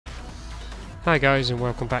Hi guys, and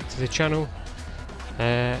welcome back to the channel.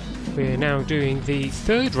 We're now doing the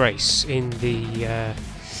third race in the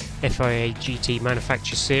FIA GT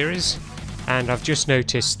Manufacture Series, and I've just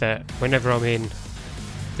noticed that whenever I'm in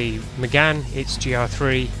the Megane it's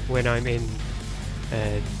GR3, when I'm in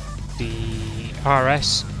the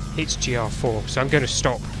RS it's GR4, so I'm going to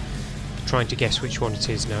stop trying to guess which one it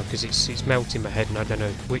is now, because it's melting my head and I don't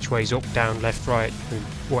know which way's up, down, left, right, and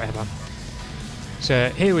whatever. So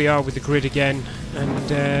here we are with the grid again,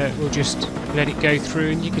 and we'll just let it go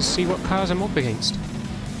through and you can see what cars I'm up against.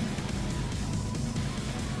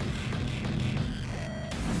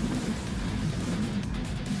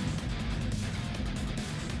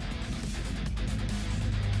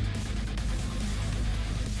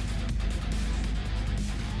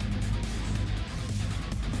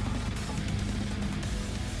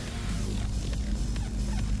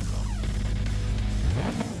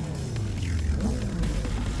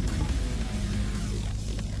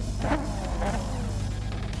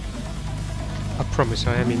 I promise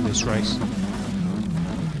I am in this race.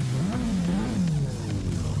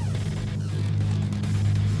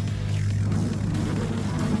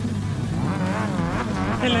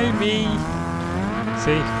 Hello me!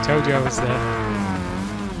 See, told you I was there.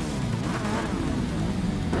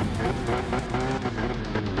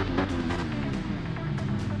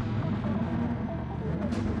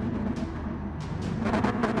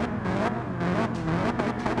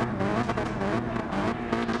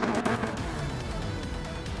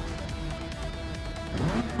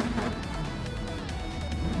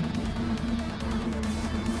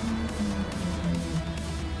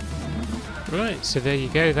 Right, so there you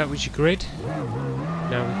go, that was your grid.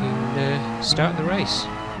 Now we can start the race.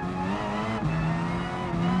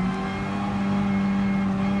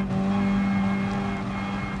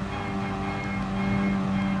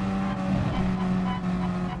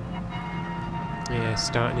 Yeah,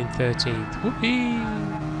 starting in 13th. Whoopee!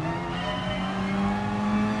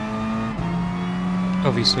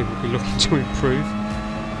 Obviously we'll be looking to improve.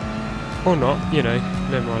 Or not, you know,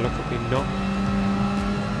 never mind, look at me not.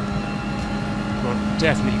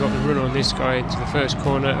 Definitely got the run on this guy into the first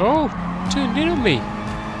corner. Oh, turned in on me.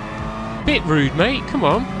 Bit rude, mate. Come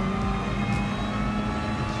on.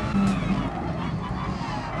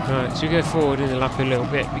 Right, so we go forward in the lap a little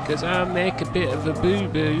bit because I make a bit of a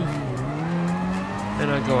boo-boo. Then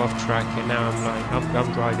I go off track, and now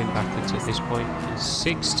I'm driving backwards at this point. In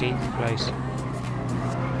 16th place.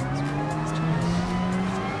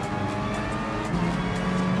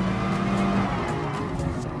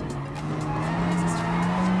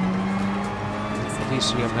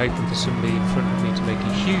 Obviously I'm hoping for somebody in front of me to make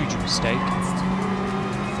a huge mistake.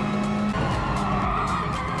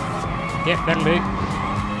 Yep, that'll do.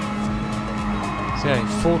 So,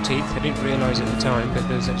 14th, I didn't realise at the time, but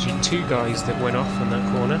there was actually two guys that went off on that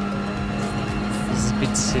corner. This is a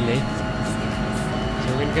bit silly. So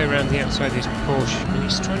I'm going to go around the outside of this Porsche, and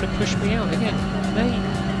he's trying to push me out again. Mate!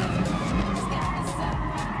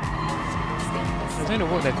 I don't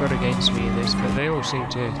know what they've got against me in this, but they all seem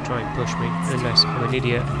to try and push me, unless I'm an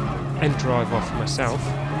idiot and drive off myself.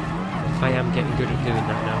 I am getting good at doing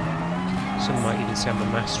that now. Some might even say I'm a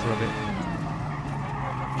master of it.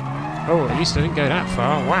 Oh, at least I didn't go that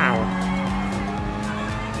far. Wow!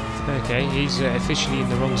 Okay, he's officially in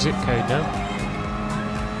the wrong zip code now.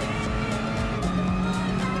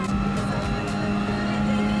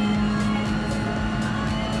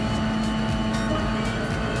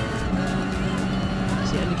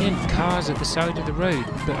 Again, cars at the side of the road,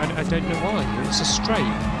 but I don't know why. It's a straight.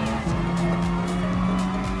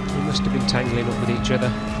 We must have been tangling up with each other.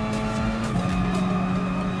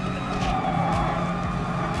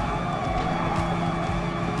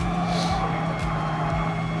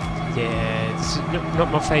 Yeah, it's not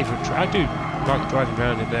my favourite track. I do like driving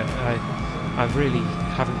around it, but I really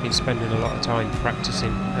haven't been spending a lot of time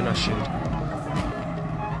practising, and I should.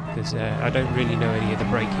 Because I don't really know any of the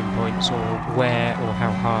braking points, or where or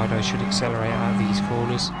how hard I should accelerate out of these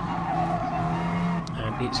corners,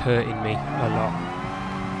 and it's hurting me a lot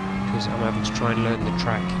because I'm having to try and learn the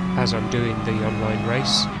track as I'm doing the online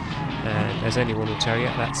race, and as anyone will tell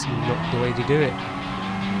you, that's not the way to do it.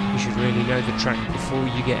 You should really know the track before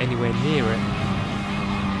you get anywhere near it,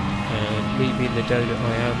 and me being the donut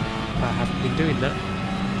I am, I haven't been doing that.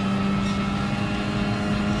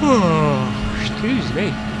 Oh, excuse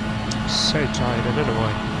me. So tired, I don't know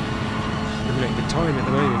why. Look, the time at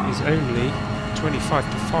the moment is only 25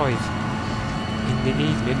 to 5 in the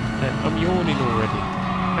evening, and I'm yawning already.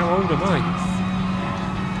 How old am I?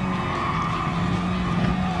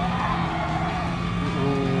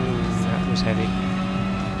 Oh, that was heavy.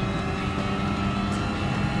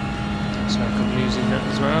 Looks like I'm losing that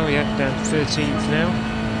as well. Yeah, down to 13th now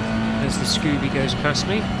as the Scooby goes past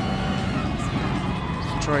me.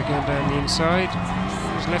 Let's try going down the inside.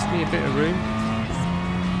 He's left me a bit of room.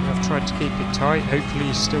 I've tried to keep it tight. Hopefully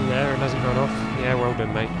he's still there and hasn't gone off. Yeah, well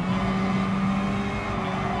done, mate.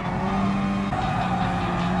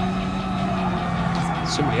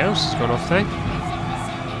 Somebody else has gone off there.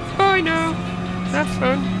 Bye now. Have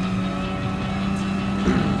fun.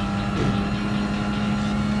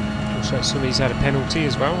 Looks like somebody's had a penalty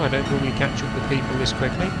as well. I don't normally catch up with people this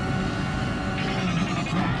quickly.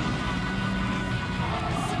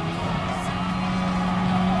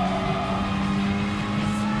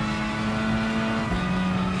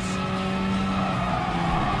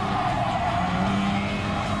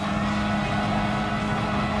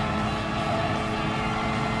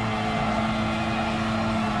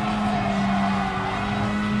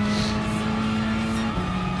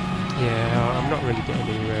 Yeah, I'm not really getting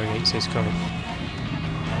anywhere against this guy.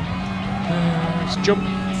 Let's jump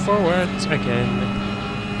forwards again.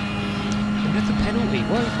 Another penalty.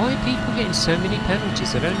 Why are people getting so many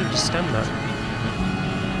penalties? I don't understand that.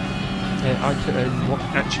 I put in what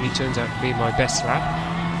actually turns out to be my best lap,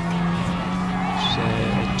 which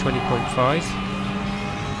is 20.5.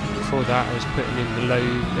 Before that I was putting in the low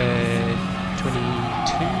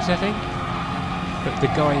 22s, I think. But the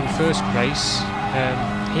guy in first place,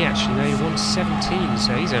 he actually made 117,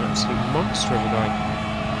 so he's an absolute monster of a guy.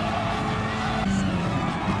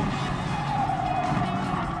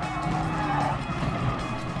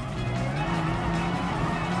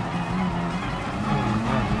 Oh,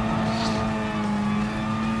 wow.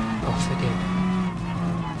 Off again.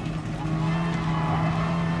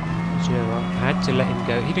 Do you know what? I had to let him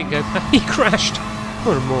go. He didn't go. He crashed.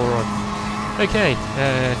 What a moron. Okay,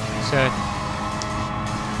 so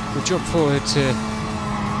we'll jump forward to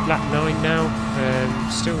lap 9 now.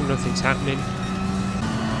 Still nothing's happening.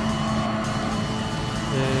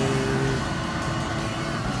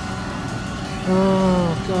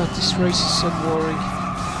 Oh god, this race is so boring.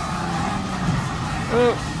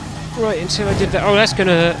 Oh, right, until I did that. Oh, that's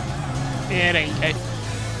gonna hurt. Yeah, there you go.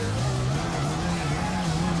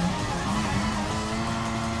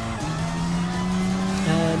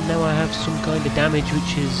 Now I have some kind of damage,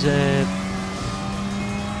 which is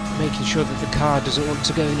making sure that the car doesn't want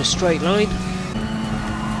to go in a straight line.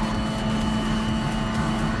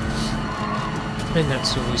 And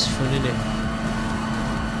that's always fun, isn't it?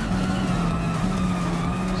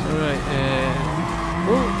 Alright,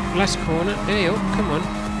 oh, last corner. There you go, come on.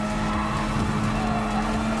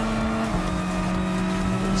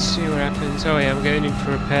 Let's see what happens. Oh yeah, I'm going in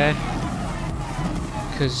for a repair.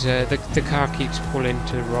 Because the car keeps pulling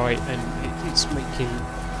to the right and it's making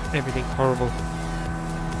everything horrible.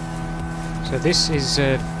 So this is,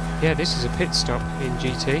 yeah, this is a pit stop in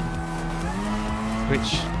GT,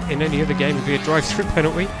 which in any other game would be a drive-through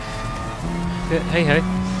penalty. But hey ho,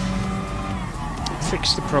 it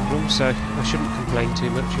fixed the problem, so I shouldn't complain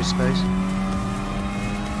too much, I suppose.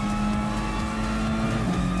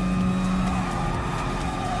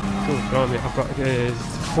 Oh blimey, I've got the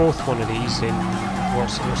fourth one of these in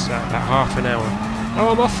what's that? About half an hour.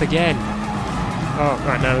 Oh, I'm off again. Oh,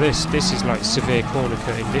 right now this is like severe corner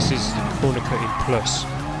cutting. This is corner cutting plus.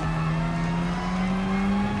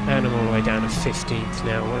 And I'm all the way down to 15th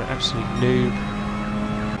now. What an absolute noob.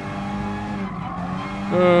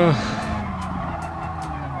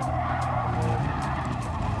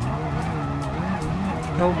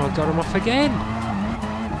 Oh my god, I'm off again.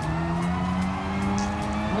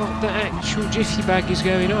 What the actual jiffy bag is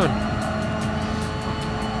going on?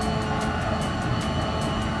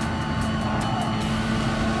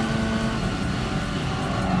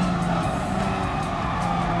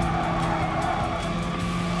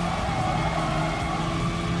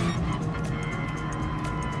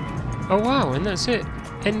 Oh wow, and that's it.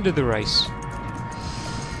 End of the race.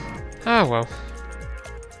 Ah well.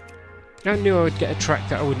 I knew I would get a track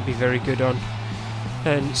that I wouldn't be very good on.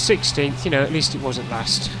 And 16th, you know, at least it wasn't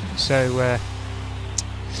last. So,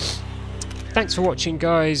 thanks for watching,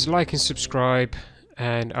 guys. Like and subscribe,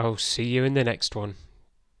 and I'll see you in the next one.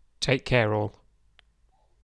 Take care, all.